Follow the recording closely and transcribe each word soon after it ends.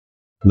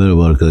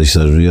Merhaba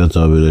arkadaşlar, Rüya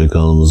Tabirleri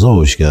kanalımıza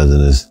hoş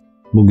geldiniz.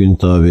 Bugün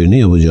tabirini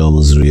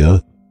yapacağımız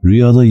rüya,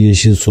 Rüyada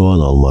Yeşil Soğan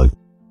Almak.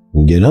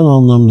 Genel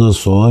anlamda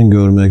soğan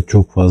görmek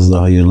çok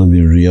fazla hayırlı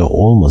bir rüya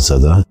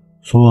olmasa da,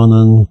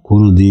 soğanın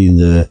kuru değil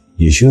de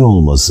yeşil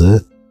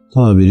olması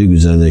tabiri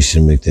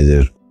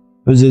güzelleştirmektedir.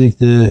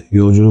 Özellikle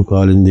yolculuk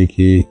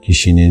halindeki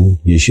kişinin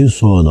yeşil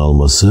soğan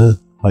alması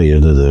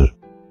hayırlıdır.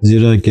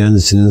 Zira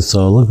kendisinin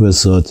sağlık ve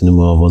sıhhatini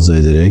muhafaza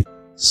ederek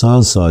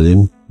sağ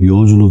salim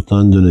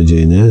yolculuktan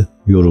döneceğine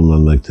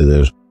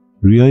yorumlanmaktadır.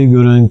 Rüyayı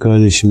gören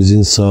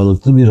kardeşimizin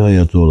sağlıklı bir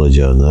hayatı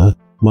olacağına,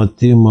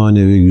 maddi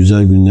manevi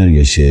güzel günler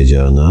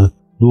yaşayacağına,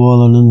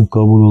 dualarının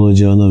kabul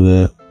olacağına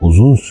ve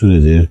uzun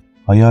süredir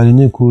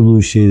hayalini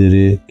kurduğu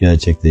şeyleri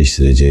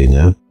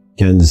gerçekleştireceğine,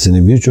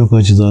 kendisini birçok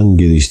açıdan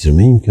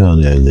geliştirme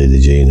imkanı elde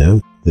edeceğine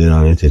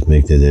delalet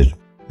etmektedir.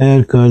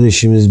 Eğer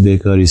kardeşimiz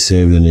bekar ise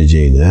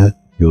evleneceğine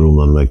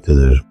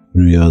yorumlanmaktadır.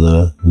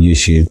 Rüyada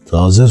yeşil,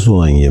 taze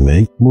soğan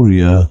yemek, bu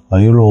rüya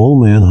hayırlı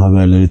olmayan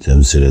haberleri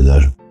temsil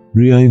eder.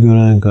 Rüyayı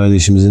gören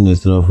kardeşimizin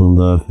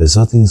etrafında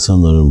fesat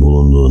insanların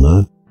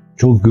bulunduğuna,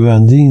 çok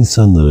güvendiği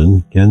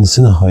insanların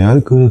kendisini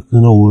hayal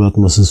kırıklığına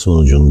uğratması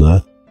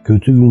sonucunda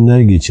kötü günler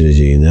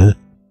geçireceğine,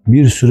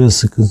 bir süre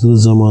sıkıntılı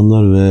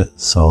zamanlar ve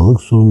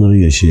sağlık sorunları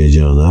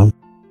yaşayacağına,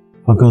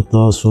 fakat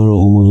daha sonra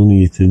umudunu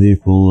yitirdiği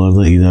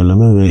konularda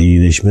ilerleme ve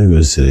iyileşme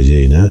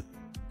göstereceğine,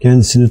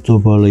 kendisini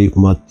toparlayıp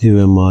maddi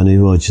ve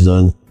manevi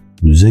açıdan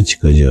düze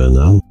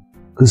çıkacağına,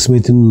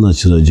 kısmetinin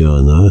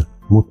açılacağına,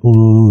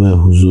 mutluluğunun ve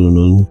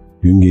huzurunun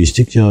gün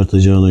geçtikçe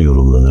artacağına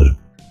yorumlanır.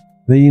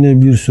 Ve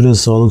yine bir süre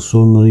sağlık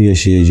sorunları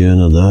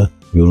yaşayacağına da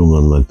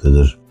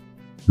yorumlanmaktadır.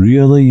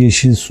 Rüyada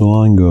yeşil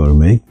soğan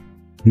görmek,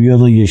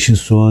 rüyada yeşil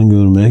soğan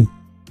görmek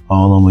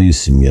ağlamayı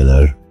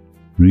simgeler.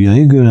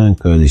 Rüyayı gören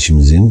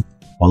kardeşimizin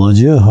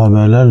alacağı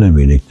haberlerle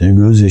birlikte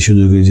gözyaşı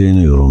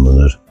dökeceğine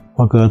yorumlanır.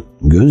 Fakat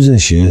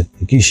gözyaşı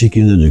iki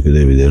şekilde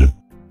dökülebilir.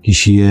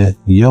 Kişiye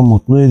ya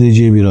mutlu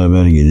edeceği bir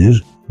haber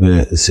gelir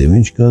ve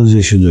sevinç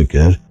gözyaşı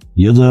döker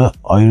ya da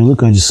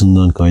ayrılık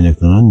acısından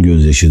kaynaklanan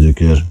gözyaşı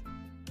döker.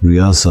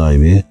 Rüya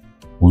sahibi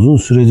uzun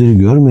süredir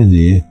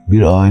görmediği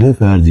bir aile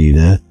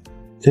ferdiyle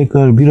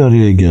tekrar bir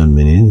araya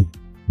gelmenin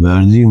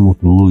verdiği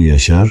mutluluğu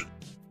yaşar.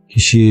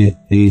 Kişi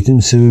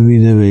eğitim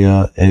sebebiyle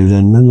veya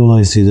evlenme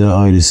dolayısıyla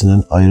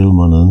ailesinden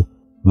ayrılmanın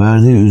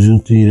verdiği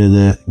üzüntüyle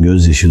de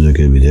gözyaşı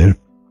dökebilir.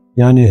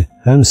 Yani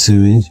hem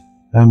sevinç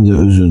hem de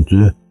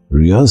üzüntü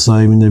rüya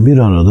sahibinde bir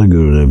arada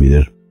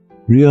görülebilir.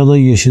 Rüyada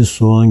yeşil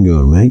soğan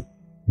görmek,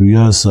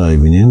 rüya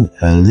sahibinin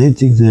elde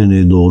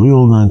ettiklerini doğru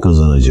yoldan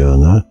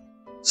kazanacağına,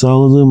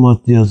 sağladığı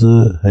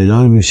maddiyatı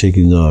helal bir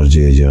şekilde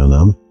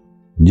harcayacağına,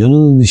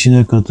 canının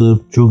dişine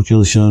katıp çok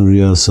çalışan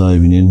rüya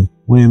sahibinin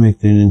bu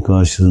emeklerinin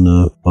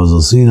karşılığını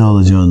fazlasıyla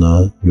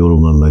alacağına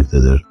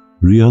yorumlanmaktadır.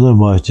 Rüyada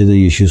bahçede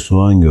yeşil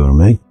soğan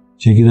görmek,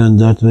 çekilen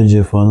dert ve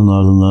cefanın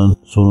ardından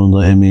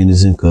sonunda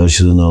emeğinizin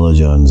karşılığını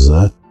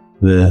alacağınıza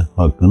ve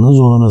hakkınız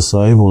olana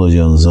sahip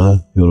olacağınıza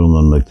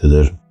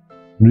yorumlanmaktadır.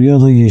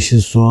 Rüyada yeşil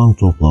soğan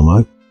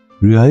toplamak,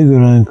 rüyayı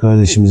gören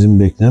kardeşimizin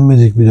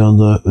beklenmedik bir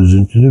anda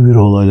üzüntülü bir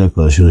olayla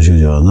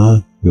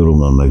karşılaşacağına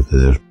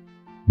yorumlanmaktadır.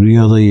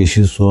 Rüyada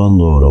yeşil soğan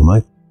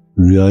doğramak,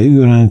 rüyayı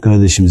gören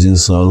kardeşimizin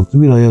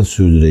sağlıklı bir hayat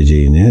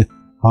sürdüreceğini,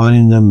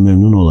 halinden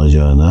memnun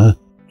olacağına,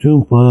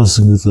 tüm para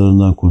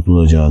sıkıntılarından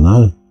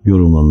kurtulacağına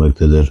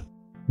yorumlanmaktadır.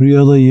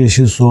 Rüyada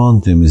yeşil soğan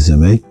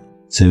temizlemek,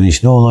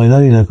 sevinçli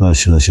olaylar ile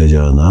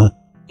karşılaşacağına,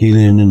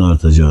 gelirinin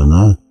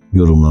artacağına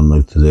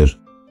yorumlanmaktadır.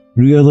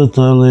 Rüyada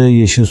tarlaya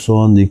yeşil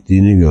soğan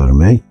diktiğini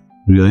görmek,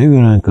 rüyayı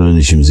gören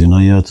kardeşimizin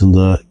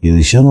hayatında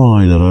gelişen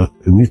olaylara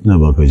ümitle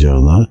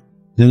bakacağına,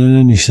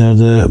 denenen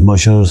işlerde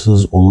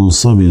başarısız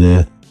olunsa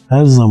bile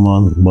her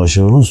zaman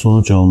başarılı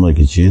sonuç almak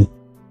için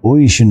o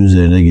işin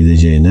üzerine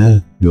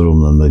gideceğine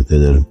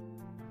yorumlanmaktadır.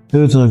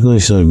 Evet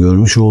arkadaşlar,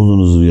 görmüş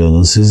olduğunuz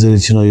rüyanın sizler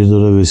için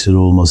hayırlara vesile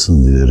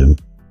olmasını dilerim.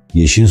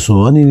 Yeşil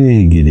soğan ile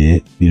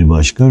ilgili bir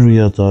başka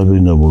rüya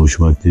tabirinde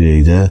buluşmak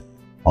dileğiyle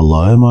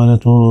Allah'a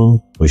emanet olun,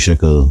 hoşça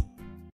kalın.